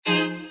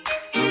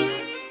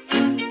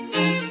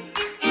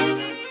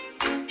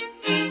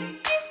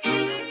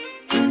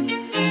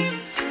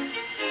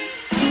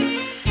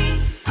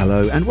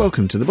Hello and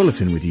welcome to the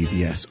Bulletin with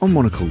UBS on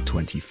Monocle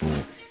 24.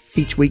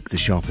 Each week, the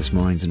sharpest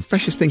minds and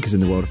freshest thinkers in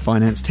the world of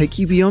finance take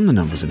you beyond the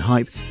numbers and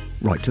hype,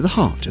 right to the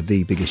heart of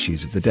the big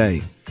issues of the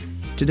day.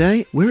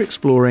 Today, we're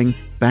exploring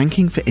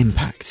banking for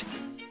impact.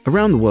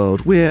 Around the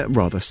world, we're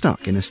rather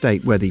stuck in a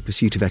state where the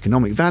pursuit of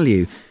economic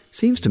value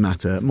seems to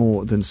matter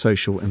more than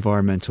social,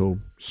 environmental,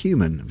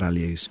 human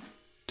values.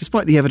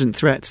 Despite the evident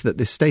threats that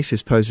this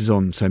stasis poses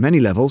on so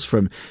many levels,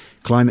 from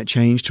climate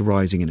change to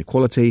rising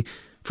inequality,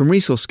 from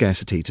resource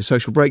scarcity to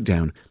social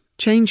breakdown,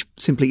 change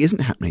simply isn't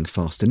happening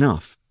fast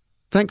enough.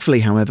 Thankfully,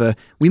 however,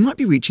 we might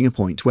be reaching a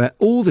point where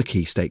all the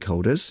key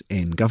stakeholders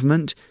in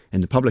government,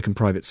 in the public and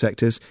private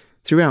sectors,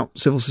 throughout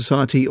civil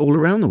society all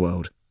around the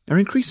world, are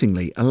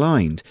increasingly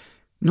aligned,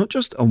 not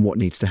just on what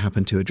needs to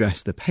happen to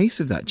address the pace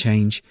of that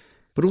change,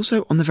 but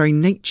also on the very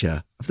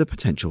nature of the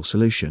potential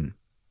solution.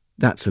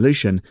 That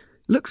solution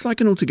looks like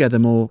an altogether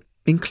more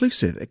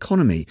inclusive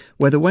economy,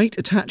 where the weight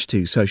attached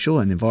to social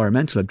and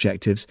environmental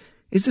objectives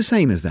is the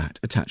same as that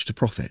attached to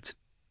profit.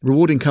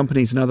 Rewarding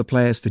companies and other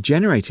players for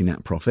generating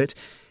that profit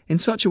in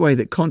such a way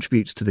that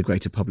contributes to the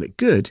greater public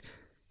good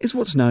is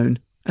what's known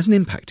as an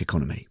impact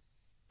economy.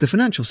 The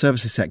financial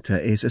services sector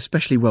is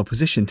especially well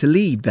positioned to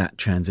lead that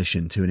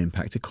transition to an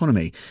impact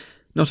economy,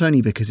 not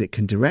only because it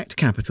can direct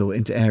capital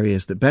into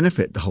areas that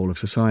benefit the whole of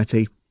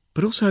society,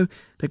 but also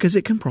because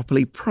it can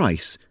properly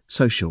price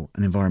social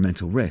and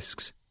environmental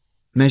risks.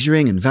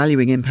 Measuring and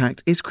valuing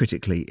impact is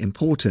critically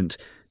important,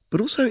 but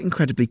also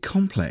incredibly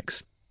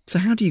complex. So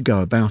how do you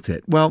go about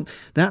it? Well,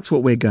 that's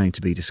what we're going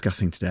to be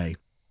discussing today.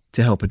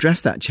 To help address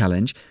that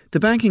challenge, the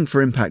Banking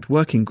for Impact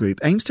Working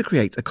Group aims to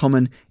create a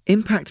common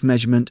impact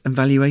measurement and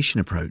valuation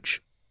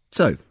approach.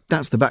 So,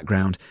 that's the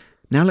background.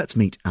 Now let's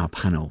meet our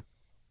panel.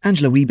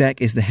 Angela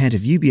Wiebeck is the head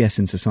of UBS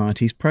in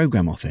Society's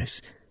Programme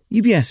Office.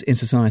 UBS in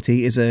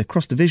Society is a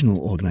cross-divisional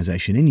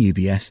organisation in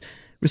UBS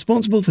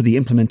responsible for the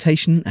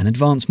implementation and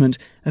advancement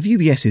of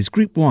UBS's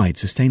group-wide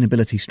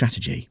sustainability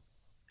strategy.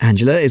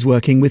 Angela is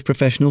working with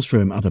professionals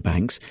from other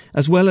banks,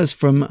 as well as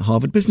from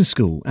Harvard Business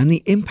School and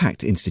the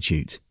Impact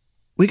Institute.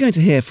 We're going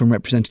to hear from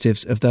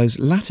representatives of those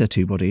latter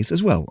two bodies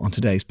as well on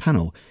today's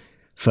panel.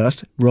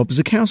 First, Rob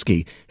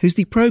Zukowski, who's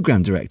the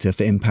Programme Director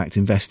for Impact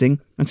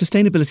Investing and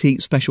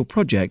Sustainability Special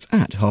Projects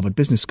at Harvard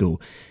Business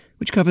School,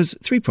 which covers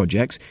 3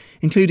 projects,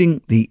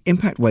 including the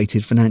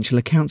Impact-Weighted Financial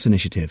Accounts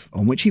Initiative,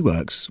 on which he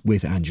works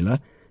with Angela,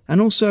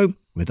 and also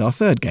with our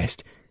third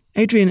guest,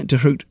 Adrian de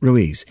Groot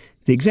Ruiz,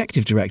 the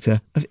Executive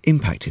Director of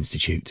Impact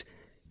Institute.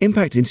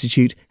 Impact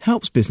Institute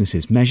helps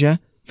businesses measure,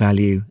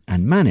 value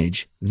and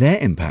manage their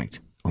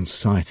impact on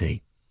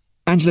society.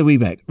 Angela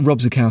Wiebeck, Rob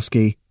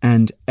Zukowski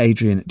and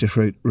Adrian de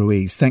Groot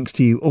Ruiz, thanks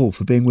to you all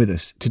for being with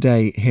us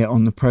today here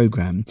on the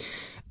programme.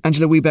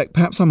 Angela Wiebeck,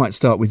 perhaps I might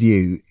start with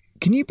you.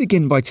 Can you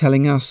begin by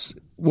telling us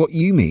what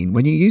you mean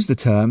when you use the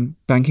term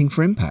banking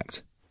for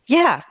impact?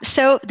 Yeah,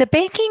 so the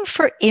Banking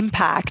for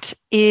Impact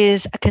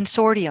is a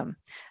consortium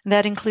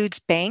that includes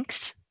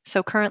banks.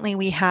 So currently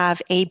we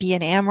have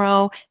ABN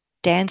AMRO,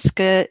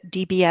 Danske,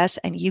 DBS,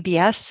 and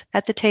UBS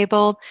at the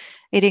table.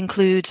 It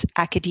includes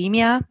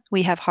academia.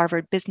 We have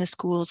Harvard Business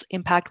School's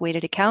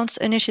Impact-Weighted Accounts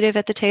Initiative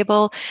at the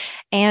table,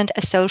 and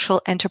a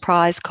social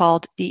enterprise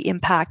called the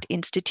Impact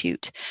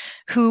Institute,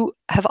 who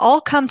have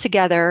all come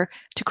together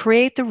to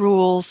create the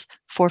rules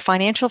for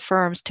financial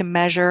firms to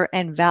measure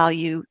and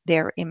value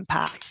their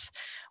impacts.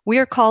 We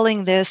are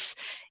calling this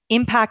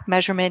Impact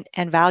Measurement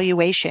and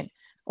Valuation,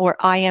 or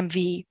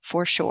IMV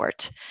for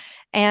short.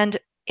 And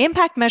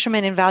impact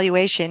measurement and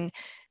valuation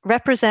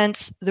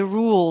represents the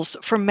rules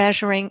for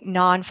measuring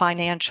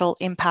non-financial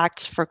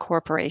impacts for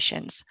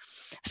corporations.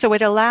 So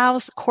it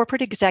allows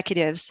corporate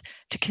executives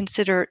to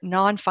consider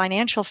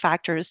non-financial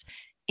factors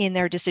in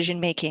their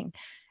decision-making,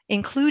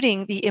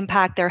 including the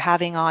impact they're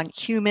having on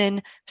human,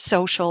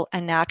 social,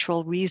 and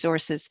natural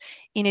resources,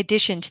 in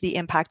addition to the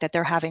impact that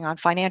they're having on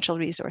financial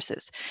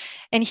resources.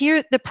 And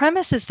here, the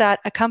premise is that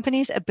a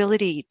company's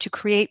ability to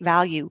create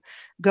value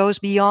goes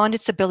beyond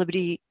its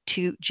ability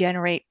to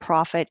generate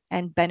profit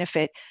and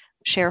benefit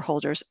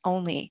shareholders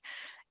only.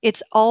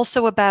 It's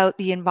also about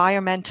the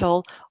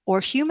environmental or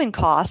human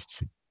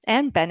costs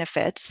and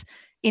benefits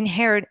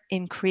inherent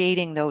in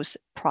creating those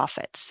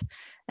profits.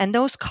 And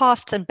those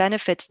costs and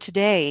benefits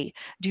today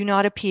do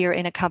not appear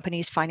in a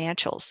company's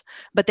financials,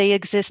 but they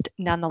exist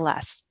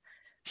nonetheless.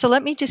 So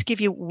let me just give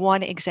you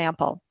one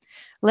example.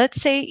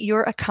 Let's say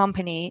you're a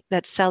company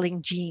that's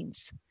selling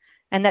jeans,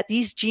 and that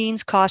these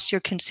jeans cost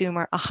your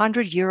consumer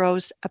 100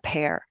 euros a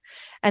pair,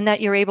 and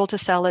that you're able to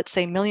sell, let's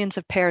say, millions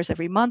of pairs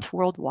every month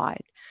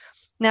worldwide.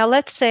 Now,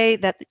 let's say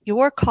that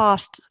your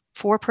costs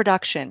for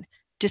production,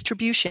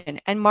 distribution,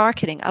 and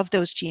marketing of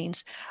those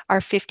jeans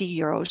are 50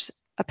 euros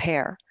a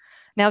pair.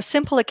 Now,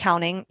 simple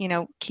accounting,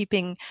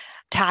 keeping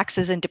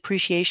taxes and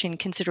depreciation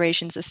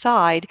considerations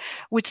aside,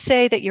 would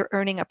say that you're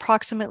earning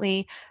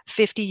approximately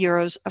 50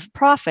 euros of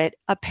profit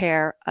a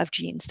pair of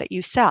jeans that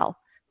you sell,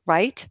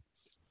 right?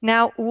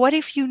 Now, what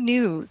if you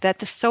knew that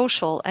the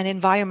social and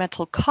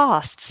environmental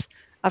costs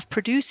of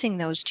producing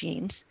those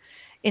jeans,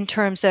 in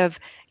terms of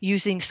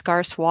using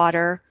scarce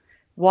water,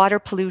 water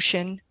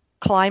pollution,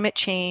 climate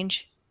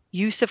change,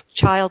 use of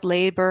child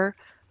labor,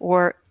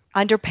 or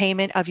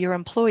underpayment of your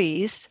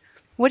employees,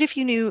 what if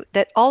you knew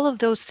that all of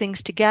those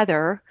things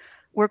together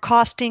were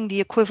costing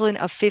the equivalent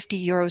of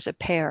 50 euros a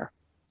pair?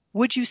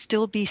 Would you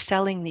still be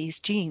selling these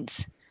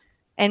jeans?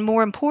 And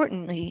more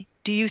importantly,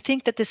 do you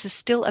think that this is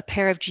still a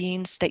pair of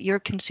jeans that your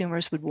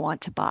consumers would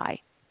want to buy?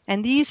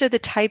 And these are the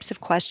types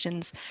of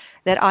questions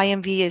that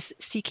IMV is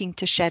seeking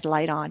to shed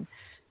light on.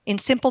 In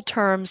simple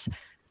terms,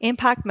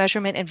 impact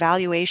measurement and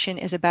valuation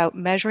is about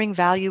measuring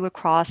value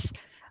across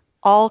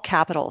all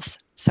capitals.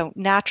 So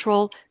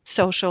natural,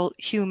 social,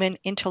 human,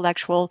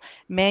 intellectual,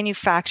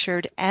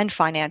 manufactured, and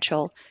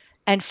financial,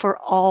 and for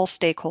all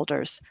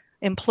stakeholders,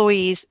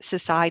 employees,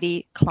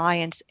 society,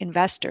 clients,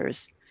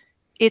 investors.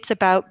 It's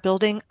about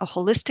building a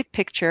holistic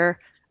picture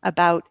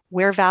about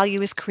where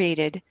value is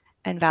created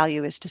and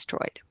value is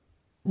destroyed.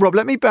 Rob,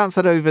 let me bounce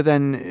that over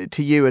then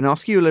to you and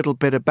ask you a little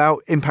bit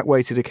about Impact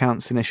Weighted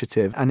Accounts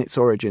Initiative and its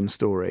origin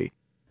story.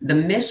 The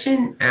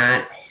mission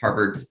at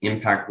Harvard's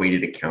Impact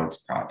Weighted Accounts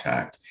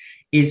Project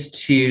is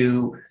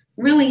to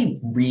really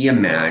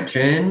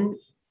reimagine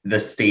the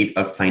state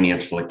of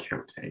financial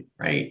accounting,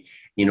 right?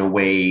 In a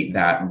way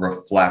that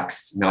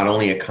reflects not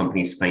only a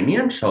company's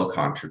financial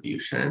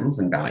contributions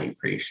and value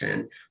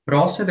creation, but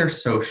also their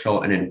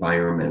social and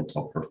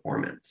environmental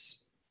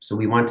performance. So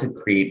we want to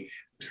create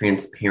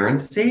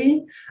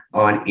transparency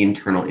on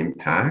internal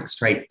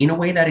impacts, right, in a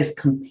way that is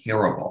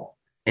comparable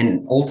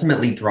and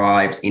ultimately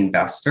drives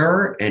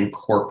investor and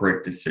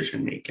corporate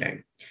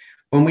decision-making.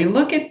 When we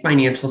look at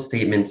financial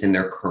statements in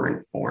their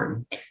current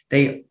form,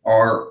 they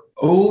are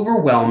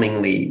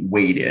overwhelmingly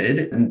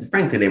weighted, and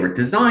frankly, they were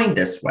designed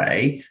this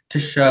way to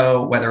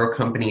show whether a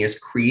company is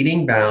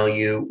creating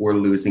value or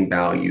losing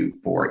value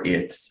for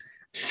its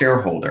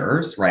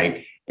shareholders,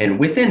 right? And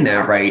within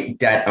that, right,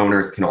 debt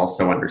owners can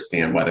also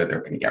understand whether they're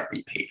going to get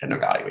repaid and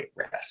evaluate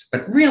risk.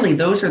 But really,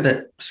 those are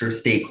the sort of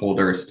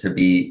stakeholders to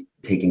be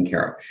taken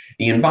care of.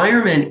 The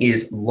environment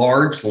is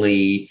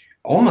largely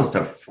almost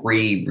a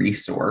free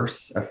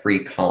resource, a free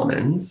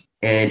commons,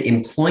 and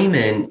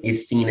employment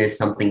is seen as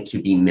something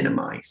to be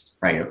minimized,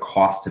 right? A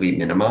cost to be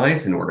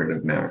minimized in order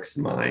to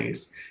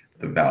maximize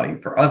the value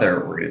for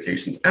other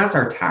organizations, as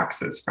are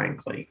taxes,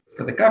 frankly,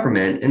 for the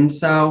government. And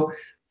so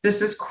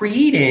this is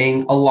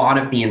creating a lot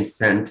of the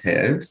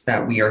incentives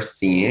that we are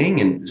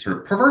seeing, and sort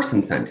of perverse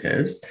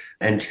incentives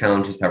and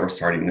challenges that we're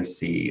starting to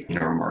see in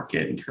our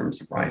market in terms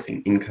of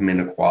rising income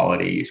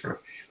inequality, sort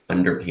of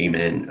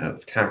underpayment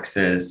of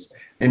taxes.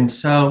 And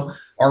so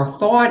our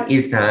thought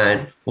is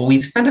that, well,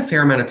 we've spent a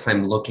fair amount of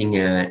time looking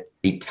at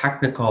the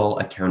technical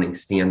accounting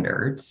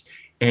standards,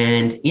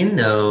 and in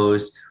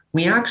those,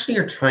 we actually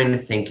are trying to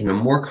think in a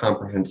more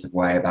comprehensive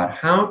way about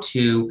how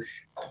to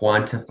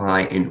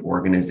quantify an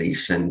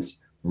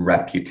organization's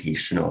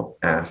reputational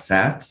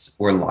assets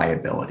or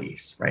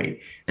liabilities, right?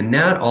 And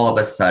that all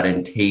of a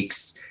sudden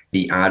takes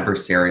the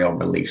adversarial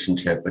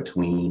relationship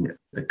between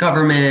the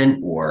government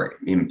or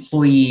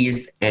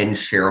employees and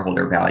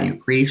shareholder value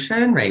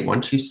creation, right?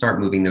 Once you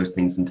start moving those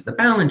things into the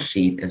balance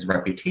sheet as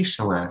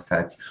reputational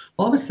assets,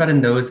 all of a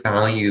sudden those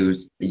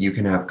values, you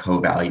can have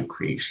co-value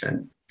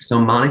creation. So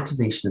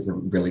monetization is a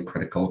really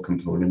critical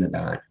component of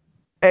that.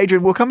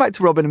 Adrian, we'll come back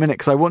to Rob in a minute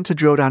because I want to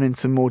drill down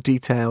into more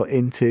detail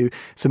into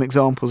some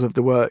examples of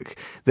the work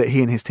that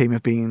he and his team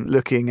have been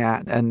looking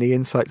at and the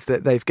insights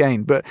that they've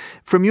gained. But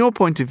from your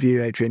point of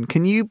view, Adrian,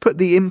 can you put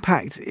the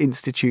Impact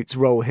Institute's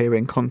role here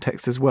in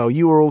context as well?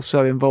 You are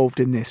also involved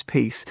in this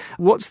piece.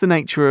 What's the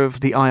nature of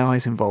the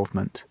II's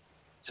involvement?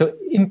 So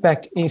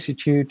Impact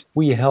Institute,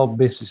 we help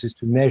businesses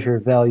to measure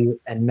value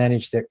and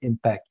manage their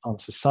impact on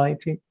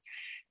society.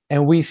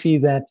 And we see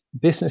that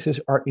businesses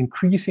are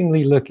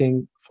increasingly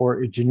looking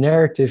for a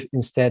generative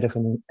instead of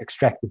an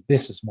extractive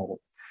business model.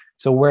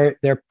 So where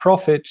their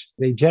profit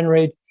they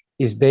generate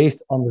is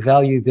based on the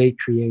value they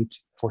create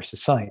for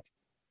society.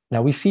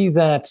 Now we see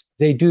that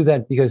they do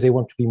that because they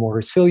want to be more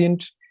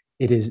resilient.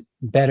 It is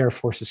better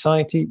for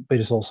society, but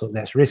it's also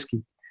less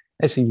risky.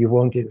 And so you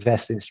won't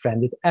invest in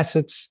stranded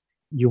assets.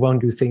 You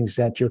won't do things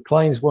that your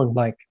clients won't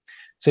like.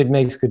 So it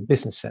makes good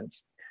business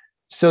sense.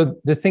 So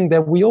the thing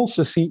that we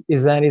also see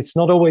is that it's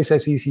not always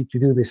as easy to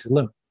do this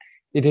alone.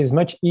 It is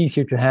much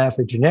easier to have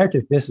a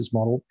generative business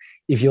model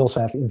if you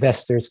also have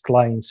investors,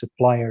 clients,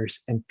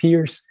 suppliers, and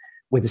peers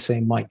with the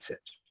same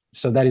mindset.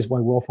 So that is why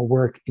we often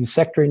work in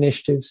sector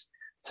initiatives,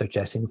 such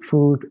as in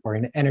food or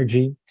in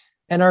energy.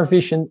 And our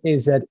vision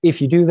is that if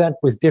you do that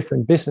with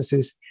different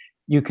businesses,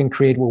 you can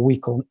create what we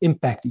call an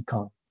impact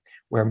economy,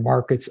 where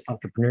markets,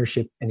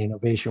 entrepreneurship, and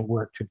innovation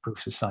work to improve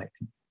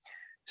society.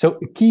 So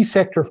a key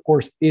sector, of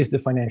course, is the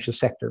financial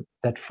sector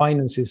that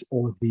finances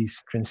all of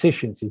these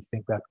transitions. You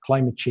think about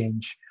climate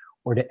change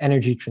or the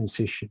energy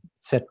transition,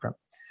 etc.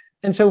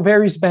 And so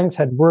various banks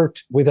had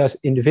worked with us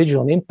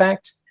individual on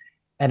impact.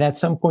 And at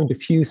some point, a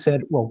few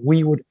said, well,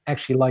 we would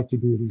actually like to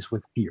do this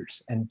with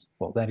peers. And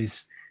well, that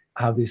is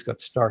how this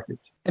got started.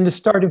 And the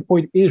starting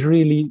point is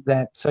really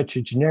that such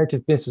a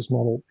generative business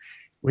model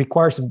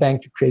requires a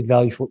bank to create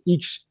value for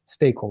each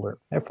stakeholder,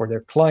 for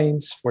their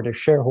clients, for their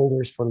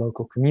shareholders, for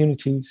local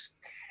communities.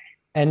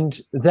 And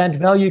that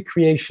value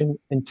creation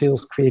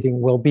entails creating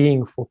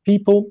well-being for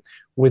people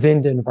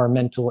within the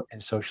environmental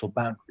and social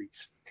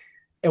boundaries.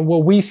 And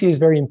what we see is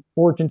very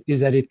important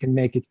is that it can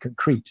make it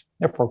concrete.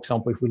 And for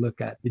example, if we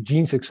look at the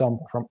jeans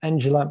example from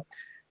Angela,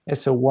 and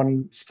so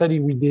one study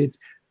we did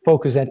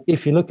focused that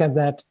if you look at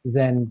that,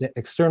 then the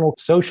external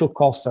social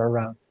costs are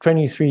around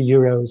 23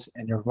 euros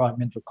and the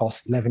environmental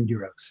costs 11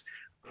 euros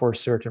for a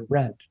certain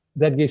brand.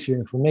 That gives you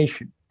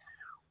information.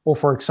 Or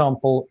for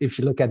example, if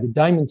you look at the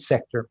diamond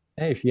sector,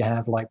 if you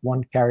have like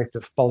 1 carat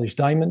of polished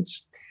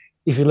diamonds,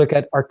 if you look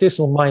at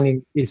artisanal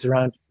mining, it's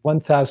around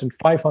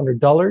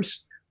 $1,500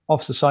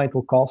 of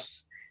societal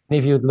costs. And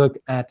if you look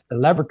at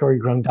laboratory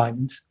grown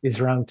diamonds, it's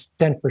around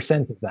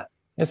 10% of that.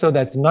 And so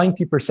that's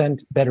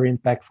 90% better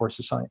impact for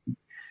society.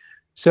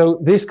 So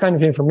this kind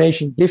of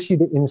information gives you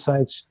the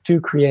insights to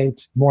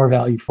create more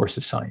value for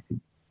society.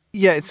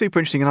 Yeah, it's super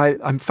interesting.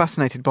 And I'm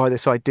fascinated by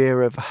this idea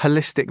of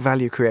holistic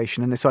value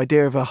creation and this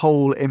idea of a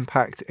whole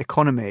impact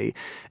economy.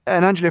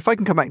 And Angela, if I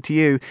can come back to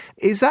you,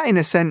 is that in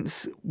a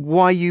sense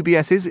why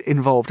UBS is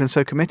involved and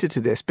so committed to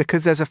this?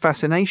 Because there's a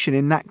fascination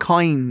in that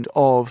kind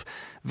of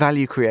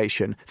value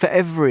creation for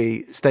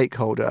every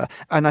stakeholder.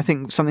 And I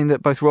think something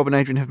that both Rob and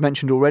Adrian have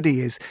mentioned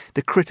already is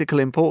the critical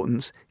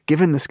importance,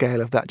 given the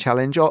scale of that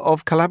challenge,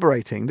 of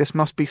collaborating. This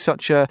must be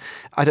such a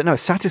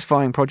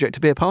satisfying project to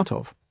be a part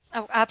of.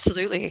 Oh,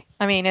 absolutely.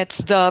 I mean, it's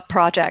the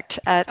project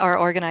at our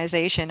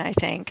organization, I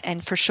think.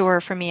 And for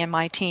sure, for me and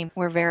my team,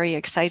 we're very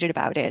excited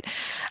about it.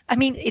 I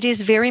mean, it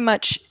is very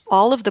much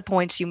all of the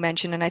points you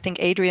mentioned. And I think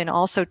Adrian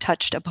also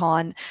touched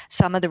upon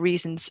some of the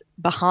reasons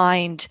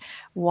behind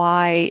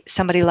why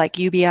somebody like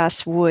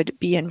UBS would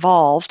be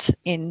involved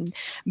in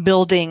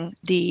building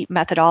the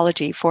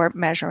methodology for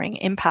measuring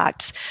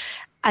impacts.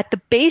 At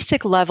the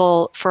basic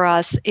level for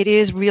us, it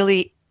is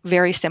really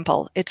very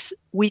simple.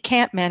 We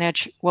can't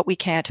manage what we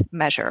can't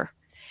measure.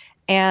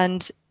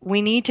 And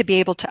we need to be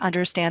able to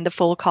understand the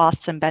full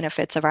costs and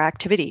benefits of our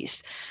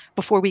activities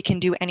before we can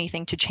do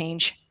anything to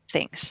change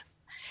things.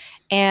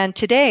 And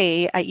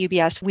today at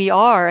UBS, we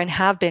are and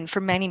have been for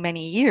many,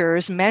 many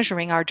years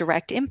measuring our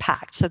direct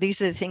impact. So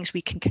these are the things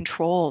we can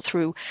control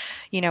through,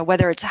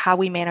 whether it's how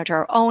we manage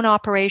our own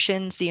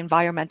operations, the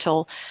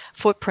environmental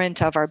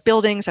footprint of our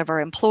buildings, of our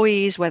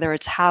employees, whether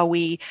it's how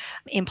we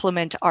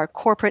implement our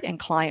corporate and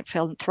client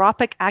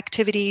philanthropic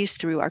activities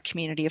through our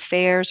community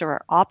affairs or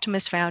our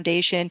Optimus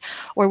Foundation,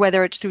 or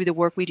whether it's through the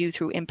work we do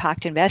through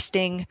impact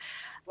investing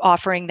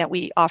offering that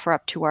we offer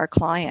up to our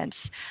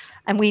clients.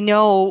 And we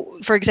know,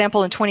 for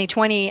example, in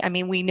 2020,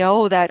 we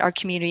know that our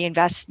community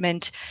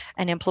investment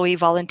and employee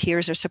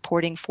volunteers are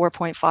supporting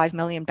 4.5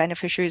 million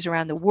beneficiaries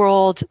around the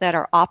world, that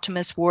our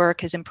Optimus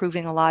work is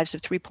improving the lives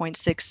of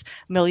 3.6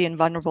 million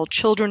vulnerable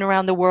children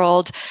around the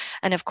world.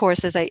 And of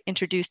course, as I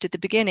introduced at the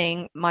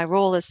beginning, my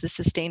role as the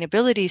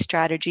sustainability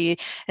strategy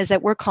is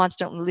that we're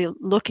constantly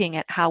looking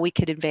at how we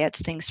could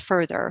advance things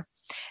further.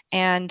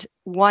 And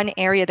one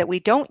area that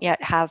we don't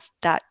yet have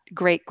that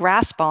great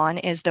grasp on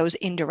is those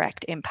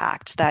indirect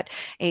impacts that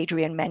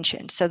Adrian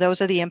mentioned. So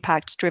those are the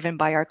impacts driven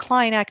by our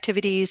client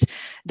activities.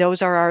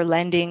 Those are our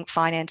lending,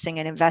 financing,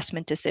 and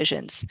investment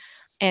decisions.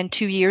 And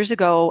 2 years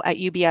ago at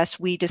UBS,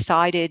 we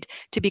decided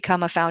to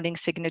become a founding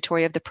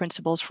signatory of the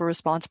Principles for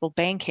Responsible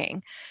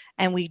Banking.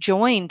 And we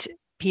joined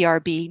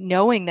PRB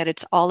knowing that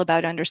it's all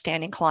about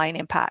understanding client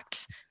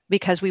impacts,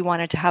 because we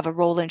wanted to have a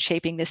role in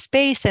shaping this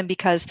space and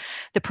because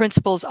the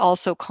principles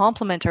also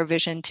complement our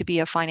vision to be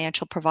a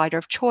financial provider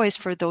of choice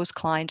for those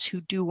clients who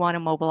do want to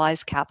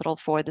mobilize capital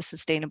for the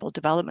Sustainable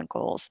Development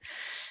Goals.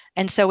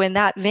 And so in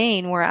that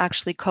vein, we're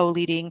actually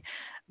co-leading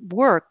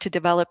work to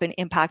develop an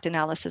impact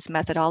analysis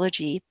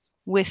methodology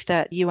with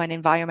the UN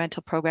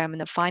Environmental Program and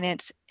the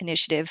Finance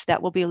Initiative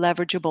that will be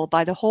leverageable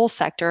by the whole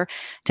sector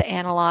to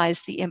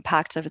analyze the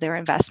impacts of their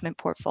investment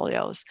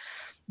portfolios.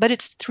 But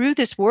it's through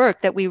this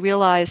work that we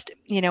realized,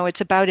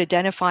 it's about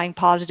identifying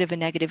positive and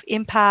negative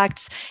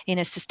impacts in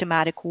a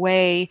systematic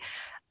way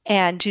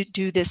and to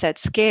do this at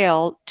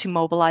scale to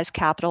mobilize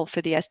capital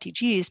for the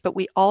SDGs. But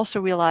we also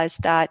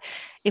realized that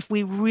if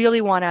we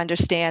really want to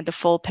understand the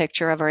full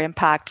picture of our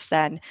impacts,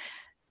 then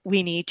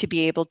we need to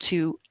be able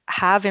to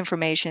have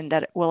information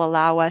that will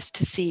allow us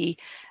to see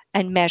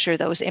and measure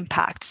those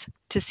impacts,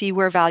 to see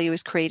where value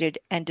is created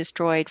and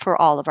destroyed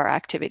for all of our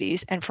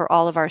activities and for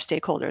all of our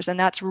stakeholders. And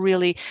that's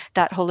really,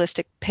 that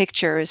holistic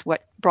picture is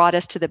what brought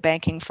us to the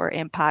Banking for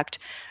Impact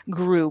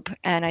group.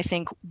 And I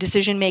think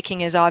decision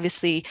making is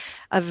obviously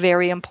a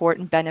very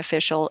important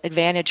beneficial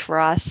advantage for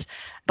us,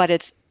 but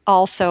it's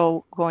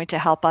also going to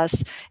help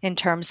us in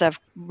terms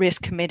of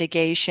risk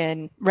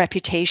mitigation,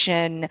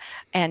 reputation,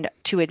 and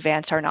to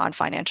advance our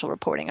non-financial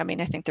reporting.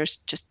 I think there's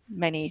just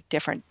many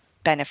different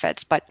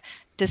benefits, but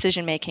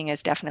decision making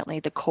is definitely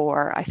the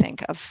core, I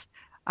think, of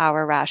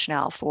our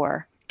rationale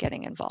for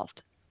getting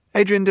involved.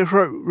 Adrian de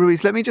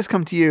Ruiz, let me just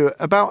come to you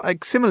about a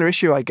similar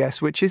issue, I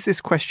guess, which is this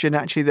question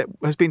actually that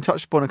has been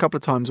touched upon a couple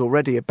of times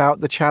already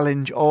about the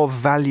challenge of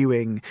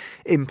valuing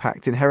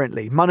impact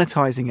inherently.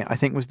 Monetizing it, I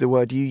think, was the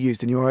word you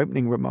used in your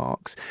opening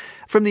remarks.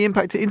 From the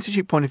Impact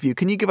Institute point of view,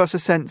 can you give us a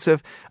sense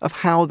of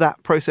how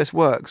that process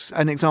works?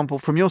 An example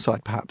from your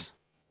side, perhaps?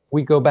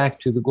 We go back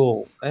to the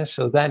goal.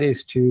 So that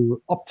is to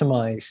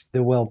optimize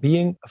the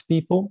well-being of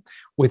people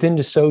within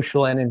the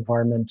social and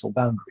environmental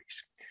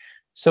boundaries.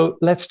 So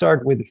let's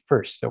start with the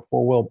first, so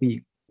for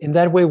well-being. In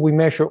that way, we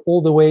measure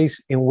all the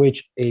ways in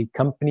which a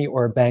company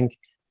or a bank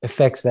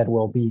affects that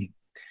well-being.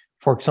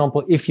 For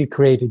example, if you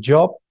create a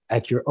job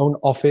at your own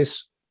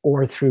office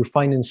or through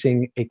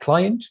financing a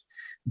client,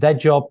 that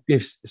job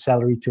gives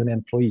salary to an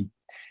employee.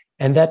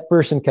 And that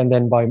person can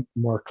then buy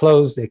more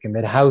clothes, they can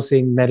get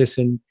housing,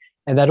 medicine,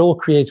 and that all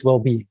creates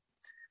well-being.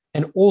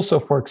 And also,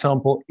 for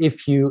example,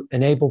 if you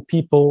enable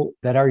people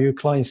that are your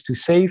clients to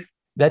save,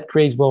 that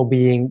creates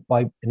well-being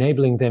by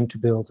enabling them to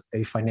build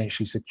a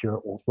financially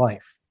secure old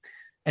life.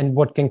 And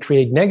what can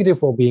create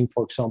negative well-being,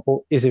 for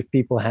example, is if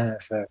people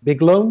have a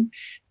big loan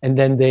and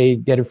then they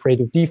get afraid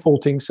of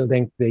defaulting, so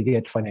then they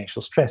get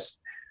financial stress.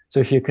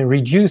 So if you can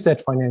reduce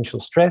that financial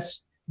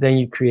stress, then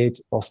you create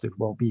positive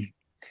well-being.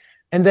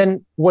 And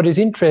then what is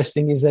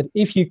interesting is that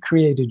if you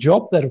create a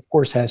job that, of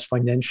course, has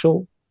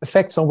financial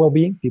effects on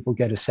well-being, people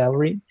get a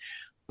salary,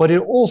 but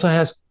it also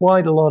has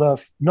quite a lot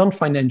of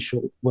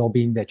non-financial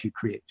well-being that you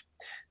create.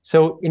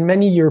 So in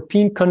many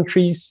European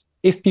countries,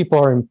 if people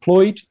are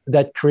employed,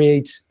 that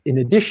creates, in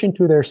addition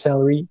to their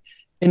salary,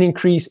 an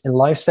increase in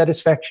life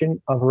satisfaction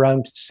of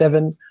around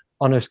 7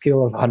 on a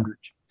scale of 100.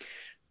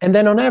 And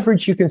then on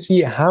average, you can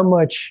see how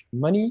much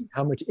money,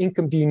 how much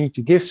income do you need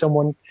to give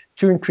someone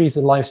to increase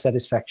the life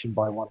satisfaction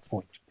by 1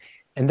 point.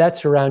 And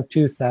that's around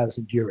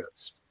 2,000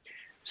 euros.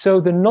 So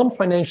the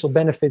non-financial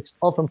benefits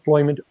of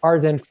employment are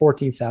then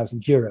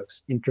 14,000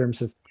 euros in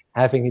terms of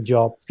having a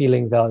job,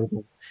 feeling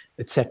valuable,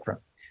 etc.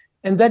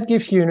 And that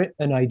gives you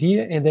an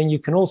idea, and then you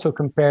can also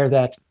compare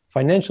that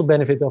financial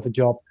benefit of a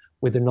job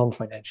with a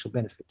non-financial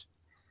benefit.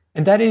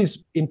 And that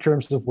is in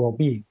terms of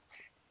well-being.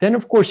 Then,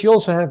 of course, you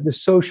also have the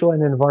social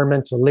and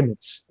environmental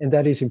limits, and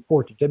that is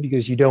important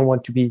because you don't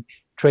want to be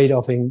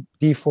trade-offing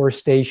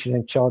deforestation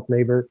and child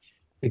labor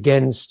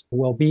against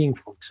well-being,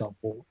 for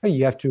example.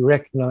 You have to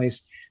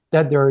recognize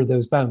that there are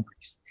those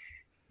boundaries.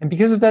 And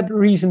because of that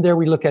reason, there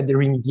we look at the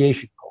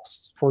remediation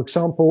costs. For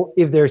example,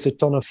 if there's a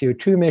ton of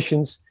CO2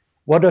 emissions,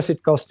 what does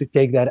it cost to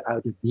take that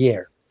out of the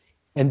air?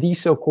 And these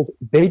so-called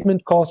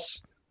abatement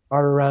costs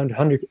are around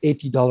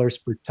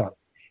 $180 per ton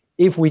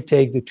if we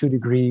take the 2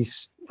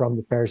 degrees from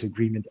the Paris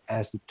Agreement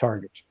as the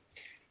target.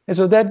 And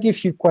so that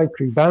gives you quite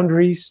clear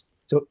boundaries.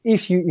 So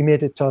if you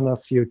emit a ton of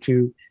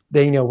CO2,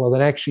 then you know, well,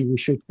 then actually we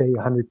should pay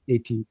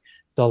 $180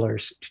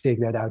 to take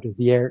that out of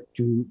the air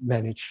to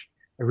manage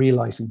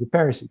realizing the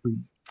Paris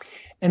Agreement.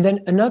 And then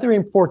another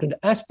important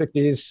aspect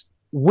is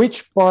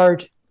which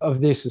part of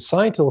the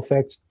societal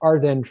effects are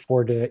then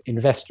for the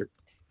investor.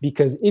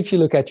 Because if you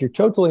look at your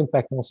total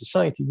impact on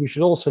society, you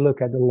should also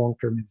look at the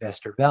long-term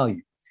investor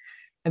value.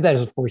 And that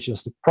is, of course,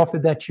 just the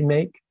profit that you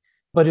make,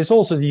 but it's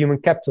also the human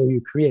capital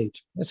you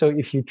create. And so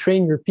if you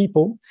train your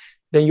people,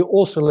 then you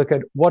also look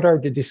at what are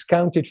the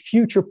discounted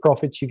future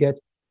profits you get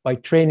by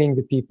training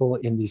the people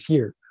in this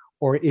year.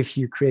 Or if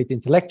you create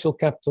intellectual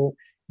capital,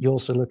 you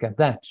also look at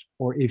that.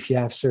 Or if you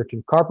have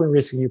certain carbon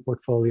risk in your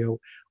portfolio,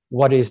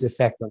 what is the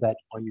effect of that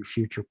on your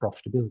future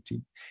profitability?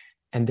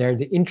 And there,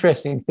 the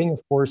interesting thing, of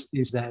course,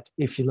 is that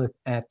if you look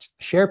at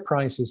share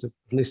prices of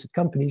listed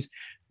companies,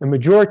 the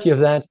majority of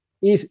that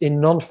is in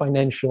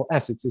non-financial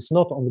assets. It's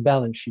not on the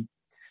balance sheet.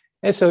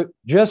 And so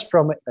just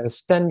from a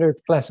standard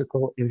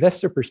classical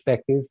investor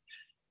perspective,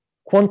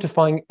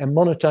 quantifying and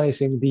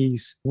monetizing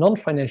these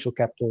non-financial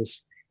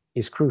capitals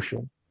is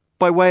crucial.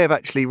 By way of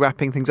actually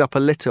wrapping things up a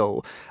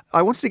little,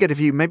 I wanted to get a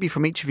view maybe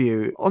from each of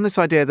you on this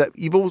idea that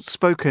you've all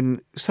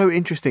spoken so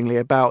interestingly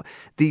about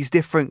these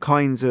different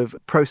kinds of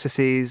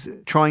processes,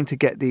 trying to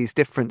get these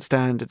different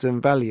standards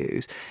and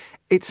values.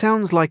 It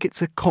sounds like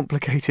it's a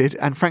complicated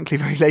and frankly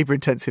very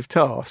labour-intensive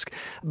task,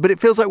 but it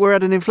feels like we're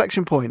at an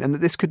inflection point and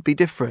that this could be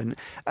different.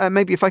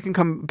 Maybe if I can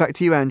come back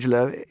to you,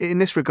 Angela, in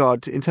this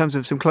regard, in terms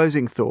of some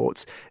closing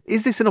thoughts,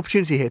 is this an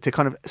opportunity here to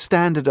kind of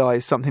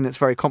standardise something that's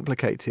very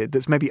complicated,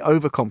 that's maybe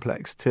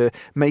over-complex, to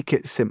make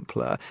it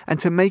simpler and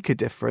to make a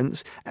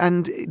difference?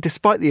 And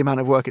despite the amount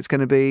of work it's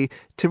going to be,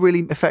 to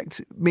really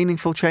affect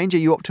meaningful change? Are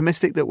you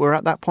optimistic that we're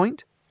at that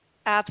point?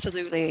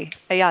 Absolutely.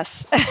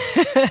 Yes.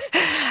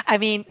 I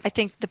mean, I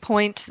think the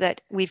point that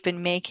we've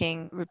been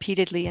making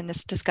repeatedly in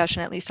this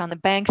discussion, at least on the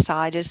bank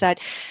side, is that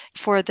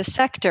for the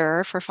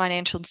sector, for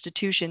financial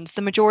institutions,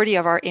 the majority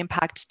of our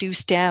impacts do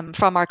stem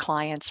from our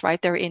clients,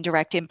 right? They're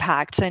indirect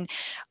impacts. And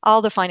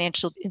all the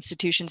financial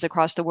institutions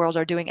across the world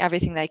are doing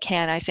everything they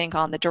can, I think,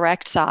 on the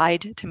direct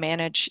side to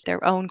manage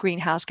their own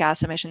greenhouse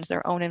gas emissions,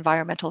 their own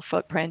environmental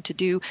footprint, to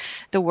do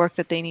the work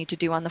that they need to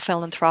do on the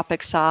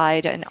philanthropic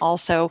side, and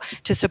also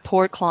to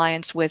support clients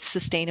with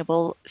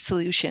sustainable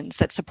solutions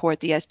that support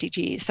the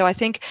SDGs. So I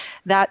think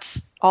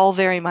that's all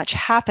very much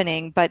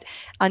happening, but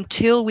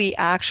until we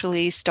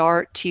actually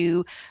start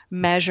to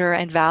measure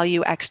and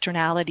value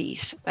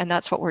externalities, and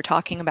that's what we're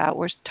talking about.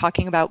 We're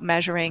talking about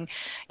measuring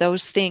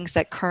those things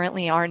that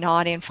currently are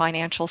not in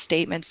financial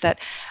statements that,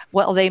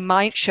 well, they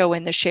might show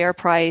in the share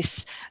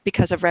price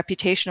because of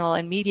reputational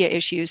and media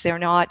issues. They're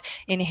not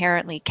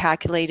inherently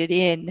calculated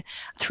in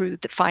through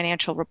the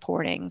financial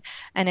reporting.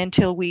 And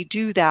until we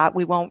do that,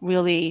 we won't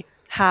really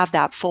have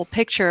that full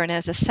picture. And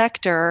as a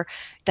sector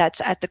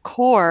that's at the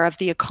core of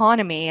the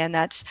economy and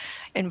that's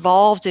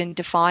involved in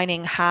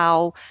defining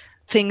how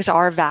things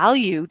are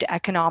valued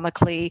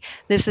economically,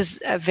 this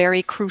is a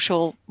very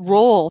crucial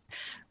role.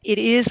 It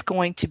is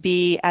going to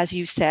be, as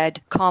you said,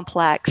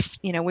 complex.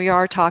 We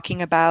are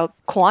talking about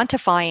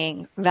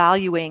quantifying,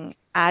 valuing,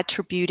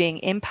 attributing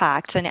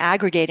impacts and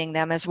aggregating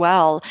them as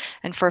well.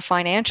 And for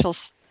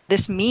financials,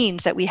 this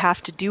means that we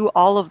have to do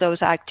all of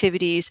those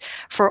activities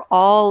for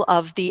all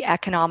of the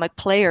economic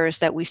players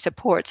that we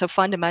support. So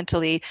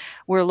fundamentally,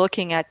 we're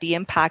looking at the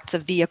impacts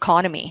of the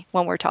economy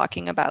when we're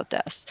talking about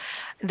this.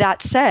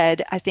 That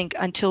said, I think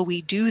until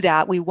we do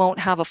that, we won't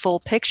have a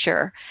full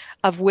picture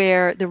of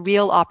where the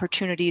real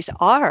opportunities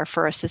are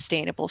for a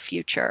sustainable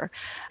future.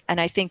 And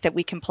I think that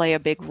we can play a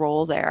big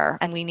role there.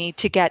 And we need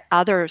to get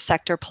other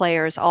sector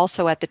players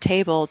also at the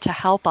table to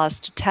help us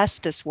to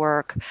test this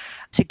work,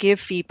 to give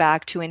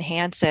feedback, to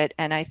enhance it.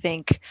 And I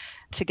think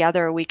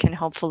together we can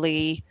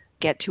hopefully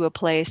get to a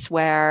place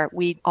where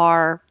we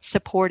are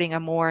supporting a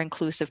more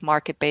inclusive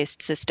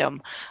market-based system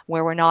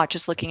where we're not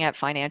just looking at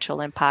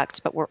financial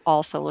impacts, but we're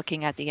also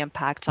looking at the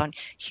impacts on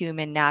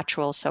human,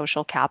 natural,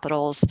 social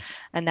capitals,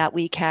 and that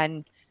we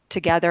can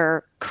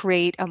together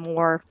create a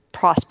more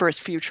prosperous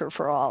future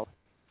for all.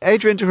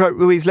 Adrian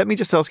Ruiz, let me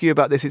just ask you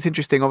about this. It's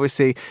interesting.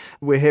 Obviously,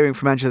 we're hearing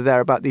from Angela there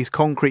about these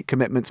concrete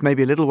commitments,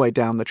 maybe a little way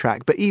down the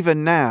track. But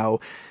even now,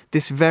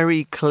 this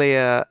very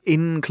clear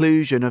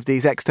inclusion of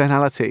these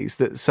externalities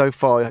that so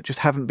far just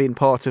haven't been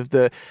part of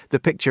the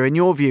picture. In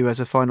your view, as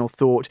a final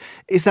thought,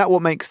 is that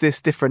what makes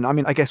this different? I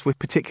mean, I guess we're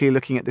particularly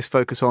looking at this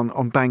focus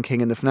on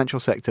banking and the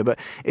financial sector, but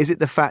is it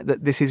the fact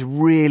that this is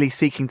really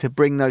seeking to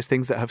bring those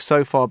things that have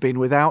so far been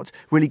without,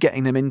 really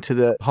getting them into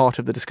the heart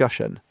of the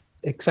discussion?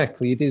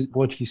 Exactly. It is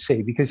what you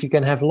say, because you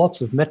can have lots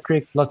of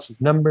metrics, lots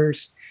of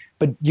numbers,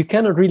 but you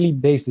cannot really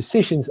base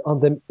decisions on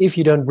them if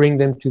you don't bring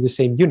them to the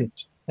same unit.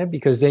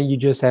 Because then you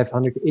just have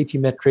 180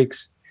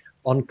 metrics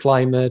on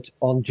climate,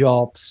 on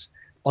jobs,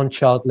 on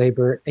child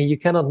labor, and you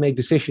cannot make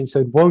decisions, so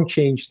it won't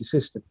change the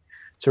system.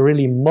 So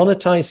really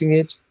monetizing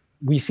it,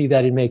 we see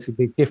that it makes a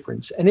big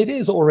difference. And it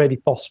is already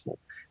possible.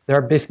 There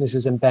are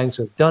businesses and banks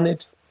who have done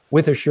it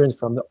with assurance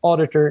from the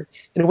auditor.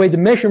 In a way, the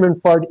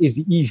measurement part is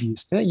the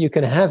easiest. You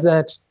can have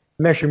that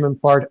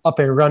measurement part up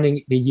and running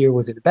in a year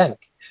within a bank.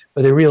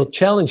 But the real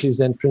challenge is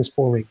then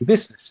transforming the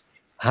business.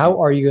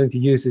 How are you going to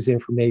use this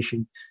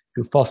information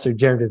to foster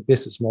generative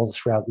business models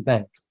throughout the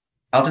bank?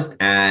 I'll just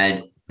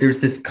add, there's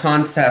this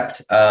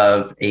concept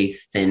of a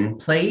thin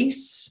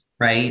place,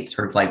 right?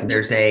 Sort of like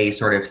there's a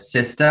sort of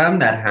system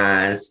that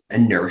has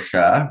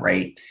inertia,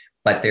 right?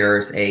 But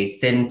there's a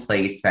thin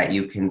place that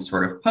you can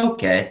sort of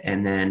poke it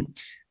and then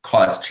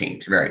cause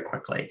change very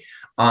quickly.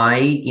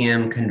 I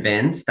am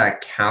convinced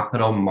that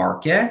capital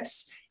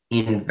markets,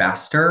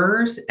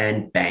 investors,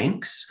 and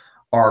banks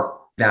are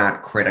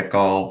that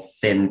critical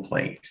thin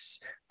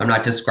place. I'm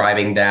not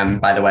describing them,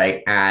 by the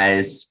way,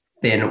 as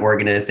thin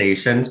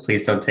organizations.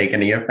 Please don't take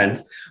any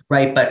offense,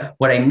 right? But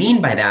what I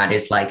mean by that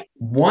is like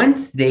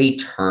once they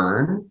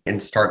turn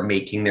and start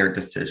making their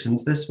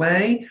decisions this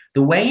way,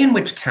 the way in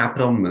which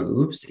capital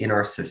moves in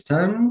our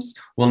systems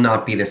will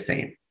not be the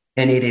same.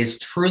 And it is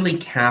truly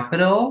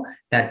capital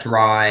that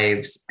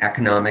drives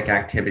economic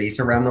activities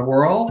around the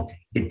world.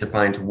 It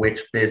defines which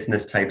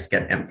business types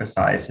get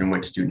emphasized and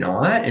which do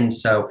not. And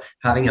so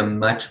having a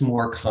much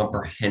more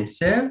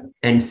comprehensive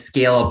and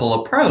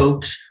scalable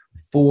approach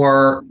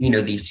for,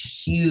 these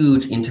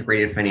huge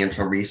integrated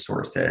financial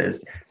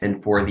resources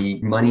and for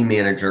the money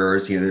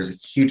managers, there's a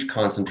huge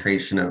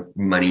concentration of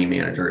money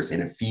managers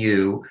in a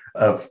few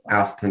of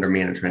assets under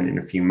management in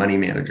a few money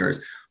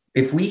managers.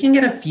 If we can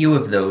get a few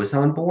of those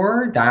on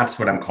board, that's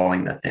what I'm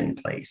calling the thin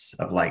place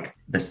of like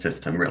the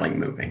system really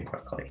moving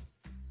quickly.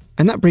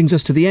 And that brings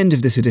us to the end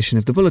of this edition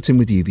of The Bulletin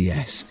with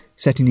UBS,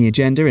 setting the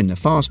agenda in the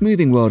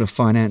fast-moving world of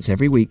finance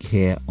every week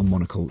here on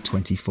Monocle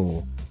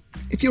 24.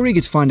 If you're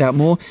eager to find out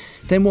more,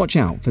 then watch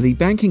out for the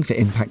Banking for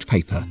Impact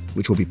paper,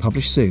 which will be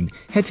published soon.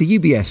 Head to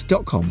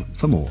ubs.com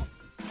for more.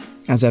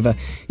 As ever,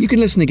 you can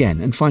listen again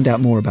and find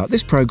out more about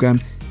this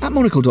programme at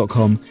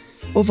monocle.com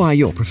or via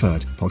your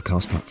preferred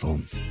podcast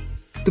platform.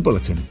 The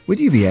Bulletin with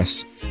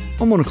UBS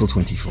on Monocle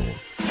 24.